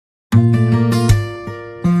Because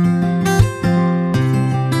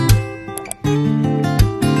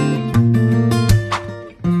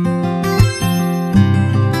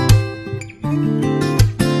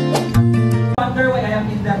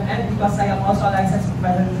I am also a licensed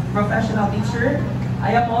professional teacher.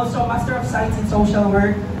 I am also a Master of Science in Social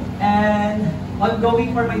Work and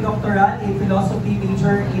ongoing for my doctoral in Philosophy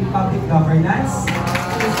major in Public Governance.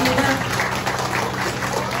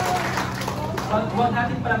 Huwag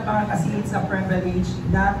natin palampakan kasi it's a privilege,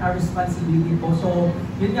 not a responsibility po. So,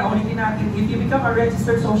 yun nga, ulitin natin, if you become a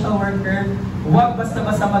registered social worker, huwag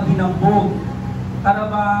basta-basta maghinambog.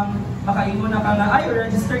 Para bang makaingon na ka nga, ay,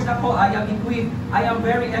 registered ako, I am equipped, I am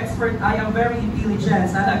very expert, I am very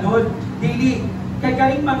intelligent. Sana good, daily. Kaya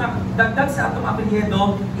galing mga dagdag sa atong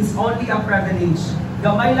apelyido is only a privilege.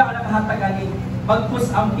 Gamay lang ang nakahatagan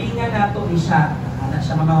pagpus ang pinga nato ni siya. Ana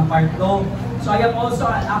siya mga part ko. So I am also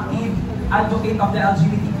an active advocate of the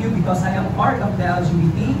LGBTQ because I am part of the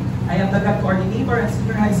LGBT. I am the coordinator at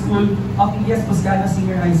Senior High School of Elias Buscano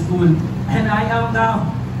Senior High School. And I am now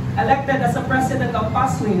elected as a president of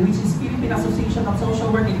PASWI, which is Philippine Association of Social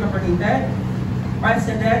Work Incorporated,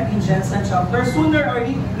 president in gensan chapter. Sooner or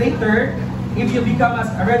later, if you become a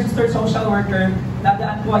registered social worker,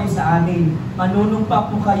 dadaan po kayo sa amin.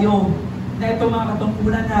 Manunumpa po kayo na itong mga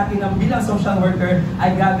katungkulan natin ng bilang social worker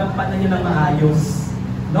ay gagampanan nyo ng maayos.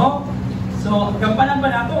 No? So, gampanan ba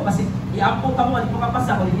nato? Kasi iampot mo, hindi mo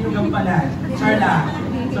kapasa kung hindi nyo gampanan. Charla.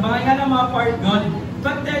 So, mga yan ang mga part good.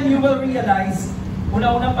 But then you will realize,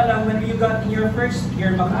 una-una pa lang, when you got in your first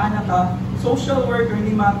year, makaanak ka, social work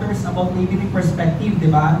really matters about labeling perspective, di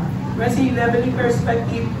ba? Kasi labeling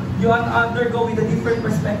perspective, you undergo with a different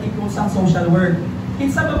perspective kung sa social work.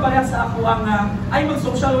 Kinsa ba pala sa ako ang, ay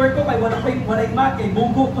mag-social work ko, kay walay math, kay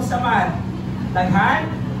bunggo ko sa math.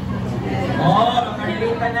 Taghan?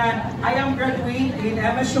 Makarelate ka na. I am graduate in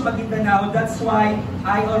MSU Maguindanao, that's why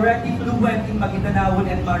I already fluent in Maguindanao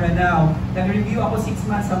and Maranao. Nag-review ako 6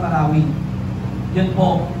 months sa Marawi. Yun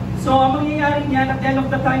po. So, ang mangyayari niyan, at the end of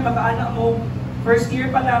the time, baka-anak mo, first year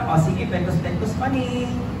pa lang, sige, petos-petos pa ni.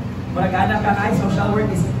 Marag-anak ka, ay, social work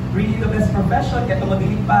is really the best profession, kaya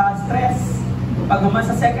tumabiling pa stress. Pag uman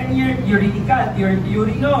sa second year, uridical,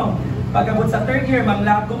 urino. Pag abot sa third year,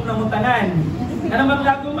 manglagom na mutanan. Ano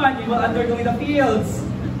manglagom man, you will undergo in the fields.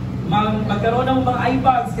 Magkaroon ng mga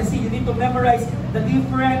iBags kasi you need to memorize the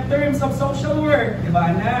different terms of social work.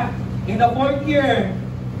 Diba na? In the fourth year,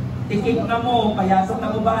 tikik na mo, payasok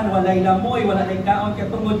na mo ba, walay lamoy, wala na kaon,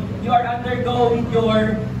 katungod, you are undergo with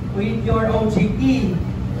your OJT.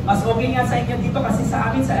 Mas okay nga sa inyo dito kasi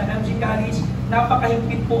sa amin, sa MMG College,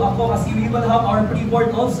 napakahigpit po ako kasi we will have our pre-board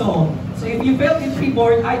also. So if you failed in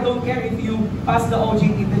pre-board, I don't care if you pass the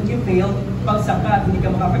OJT, then you failed, pagsaka, hindi ka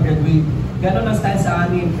makapag-graduate. Ganon ang style sa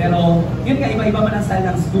amin. Pero yun nga, iba-iba man ang style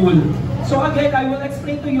ng school. So again, I will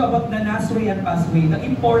explain to you about the NASWay and PASWay, the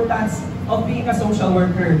importance of being a social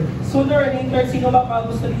worker. Sooner or later, sino ba pa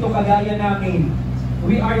gusto dito kagaya namin?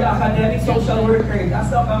 We are the academic social worker. Taas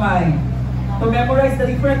na kamay. To memorize the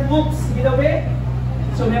different books, you know ba?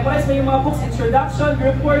 So memorize mo yung mga books, introduction,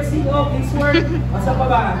 group work, sing-off, mixed work, masa pa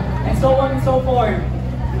ba? And so on and so forth.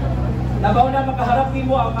 Labaw na makaharap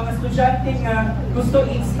mo ang mga estudyante nga gusto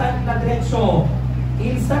instant na diretsyo.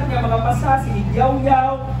 Instant nga makapasa,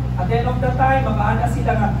 sinigyaw-yaw, at the end of the time, makaana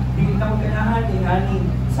sila nga, hindi na magkanahan, inani.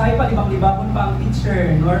 Sa'yo pa, libak-libakon pa ang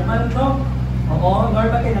teacher. Normal, no? Oo,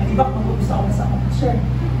 normal kayo, naglibak, mag-upisa ako sa teacher.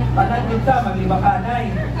 Panagod ka,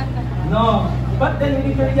 maglibakanay. No. But then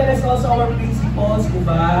we need to realize also our principles,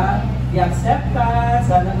 diba? The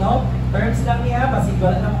acceptance, no? Terms lang niya, kasi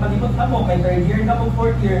wala nang malimot na mo, kay third year na mo,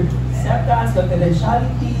 fourth year. Acceptance,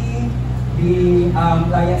 confidentiality, the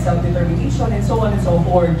client self-determination, and so on and so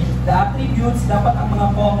forth. The attributes, dapat ang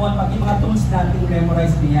mga common, pati mga tools natin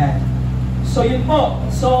memorize niyan. So yun po.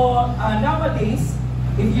 So nowadays,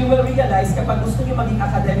 if you will realize, kapag gusto nyo maging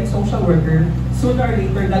academic social worker, sooner or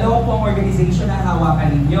later, dalawa po ang organization na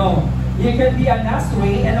hawakan ninyo. You can be a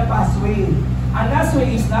NASWay and a PASWay. A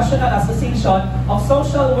NASWay is National Association of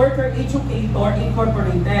Social Worker Educator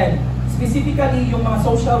Incorporated. Specifically, yung mga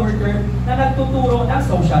social worker na nagtuturo ng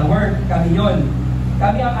social work. Kami yun.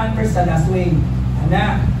 Kami ang under sa NASWay.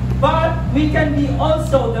 But we can be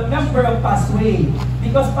also the member of PASWay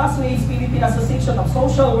because PASWay is Philippine Association of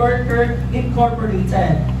Social Worker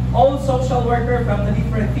Incorporated. All social worker from the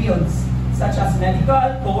different fields such as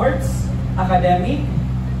medical, courts, academic,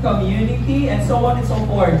 community, and so on and so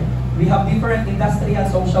forth. We have different industrial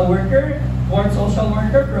social worker, court social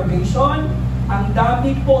worker, probation. Ang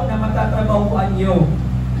dami po na matatrabahuan nyo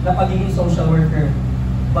na pagiging social worker.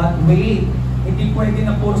 But wait, hindi pwede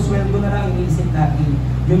na puro sweldo na lang iniisip natin.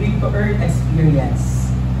 You need to earn experience.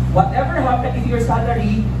 Whatever happened with your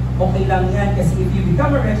salary, okay lang yan. Kasi if you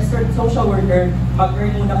become a registered social worker,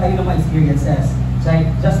 mag-earn muna kayo ng mga experiences.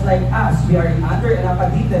 Just like us, we are under an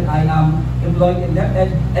academy that I am employed in them.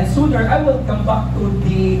 And sooner, I will come back to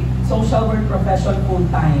the social work profession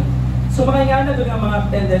full-time. So makingana doon ang mga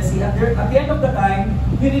tendency. At the end of the time,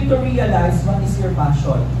 you need to realize what is your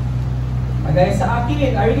passion. Okay, sa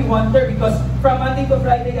akin, I really wonder because from Monday to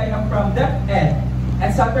Friday, I am from DepEd. And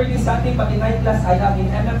Saturday, Sunday, pati night class, I am in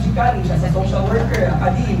MMG College as a social worker,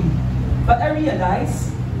 academe. But I realize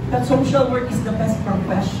that social work is the best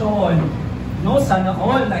profession. No, sana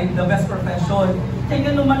all like the best profession.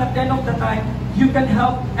 Kaya naman at the end of the time, you can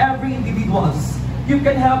help every individuals. You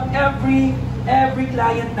can help every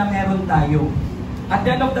client na meron tayo. At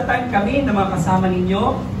the end of the time, kami na mga kasama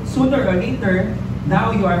ninyo, sooner or later,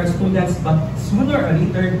 now you are students, but sooner or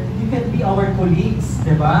later, you can be our colleagues,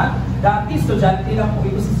 di ba? Dati, estudyante lang po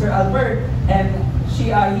ito si Sir Albert, and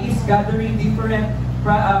he is gathering different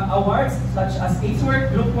awards such as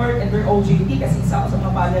casework, group work, and their OJT kasi isa ako sa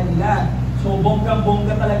mga pala nila. So,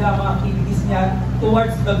 bongga-bongga talaga ang mga activities niya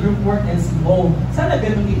towards the group work and CO. Sana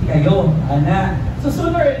ganun din kayo, Ana. So,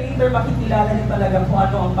 sooner or later, makikilala niyo talaga kung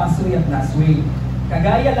ano ang paswi at naswi.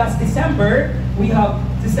 Kagaya last December, we have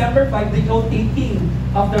December 5, the taking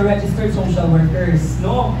of the registered social workers.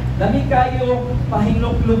 No? Dami kayo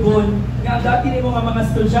pahinok-lugon nga dati ni mga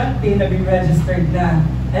estudyante nag-registered na.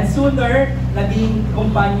 And sooner, naging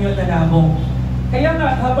kumpanyo na namo. Kaya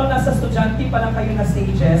nga, habang nasa estudyante pa lang kayo na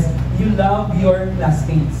stages, you love your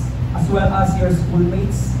classmates as well as your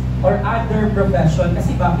schoolmates or other profession.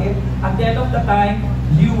 Kasi bakit? At the end of the time,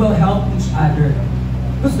 you will help each other.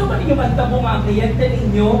 Gusto ba ninyo magtabo nga ang kliyente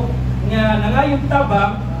ninyo nga nangayong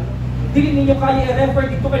tabang, hindi ninyo kaya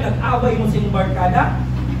i-refer dito kayo nag-away mo sa inyong barkada?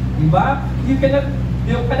 Diba? You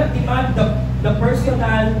cannot demand the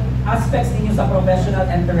personal aspects ninyo sa professional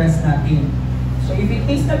interest natin. So if it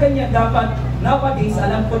is na ganyan, dapat nowadays,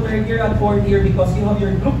 alam ko 3rd year and 4th year because you have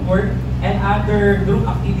your group work and other group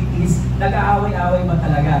activities, nag-aaway-away ba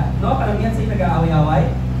talaga? No? Karamihan sa'yo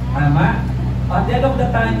nag-aaway-away? Tama. At the end of the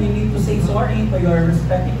time, you need to say sorry to your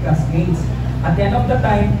respective classmates. At the end of the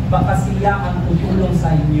time, baka sila ang tutulong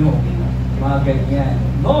sa inyo. Mga ganyan.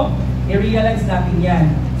 No? I-realize natin yan.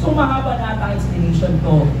 So mahaba na ang explanation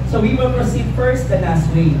to. So we will proceed first the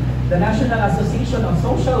NASWE, the National Association of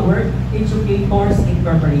Social Work Educators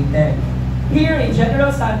Incorporated. Here in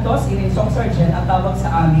General Santos, in Socsargen, ang tawag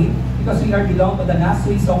sa amin, because we are belong to the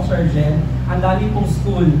NASWE Socsargen, ang dami pong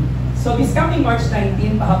school. So this coming March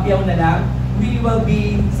 19, pahapyaw na lang, we will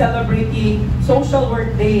be celebrating Social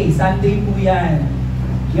Work Day. Sunday po yan.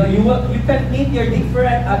 You can meet your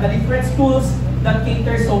the different schools that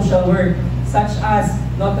cater social work, such as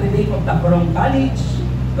Notre Dame of Tacorong College,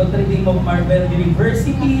 Notre Dame of Marvel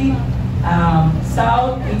University,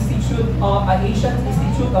 South Institute of Asian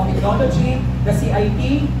Institute of Technology, the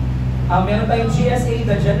CIT, meron tayong GSA,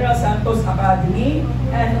 the General Santos Academy,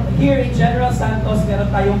 and here in General Santos,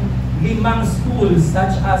 meron tayong 5 schools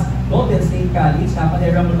such as Golden State College,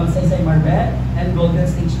 napanira mo lang sa Isay Marbel, and Golden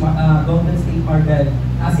State Marbel.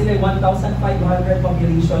 Sila 1,500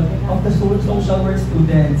 population of the social work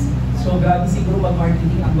students. So grabe siguro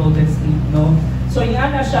mag-marketing ang Golden State, no? So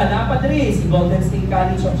ingana siya, napadri si Golden State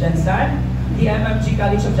College of Gensan, the MMG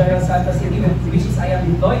College of General Santos City, which is I am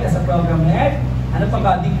employed as a program head. Ano pa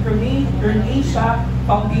ba? The Earn Asia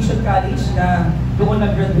Foundation College na doon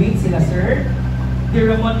nag-graduate sila, sir. The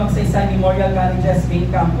Ramon Magsaysay Memorial College's main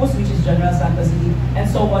campus, which is General Santos City, and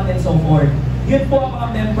so on and so forth. Yun po ang mga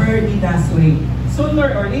member ni NASWE.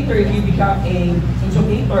 Sooner or later, if you become a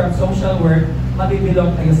educator of social work,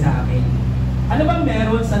 mabibilong kayo sa amin. Ano bang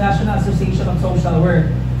meron sa National Association of Social Work?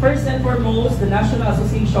 First and foremost, the National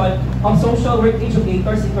Association of Social Work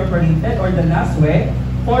Educators Incorporated, or the NASWE,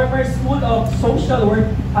 former School of Social Work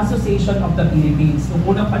Association of the Philippines.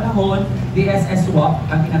 Noong unang panahon, DSSWAP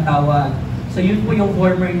ang tinatawag. So yun po yung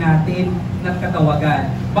former natin na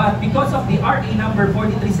katawagan. But because of the RA number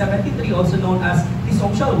 4373, also known as the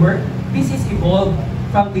social work, this is evolved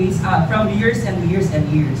from years and years and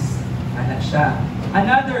years. Anak siya.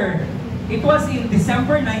 Another, it was in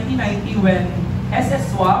December 1990 when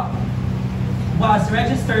SSWAP was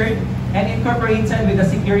registered and incorporated with the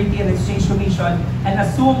Security and Exchange Commission and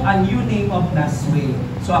assumed a new name of NASWE.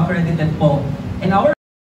 So accredited po. And our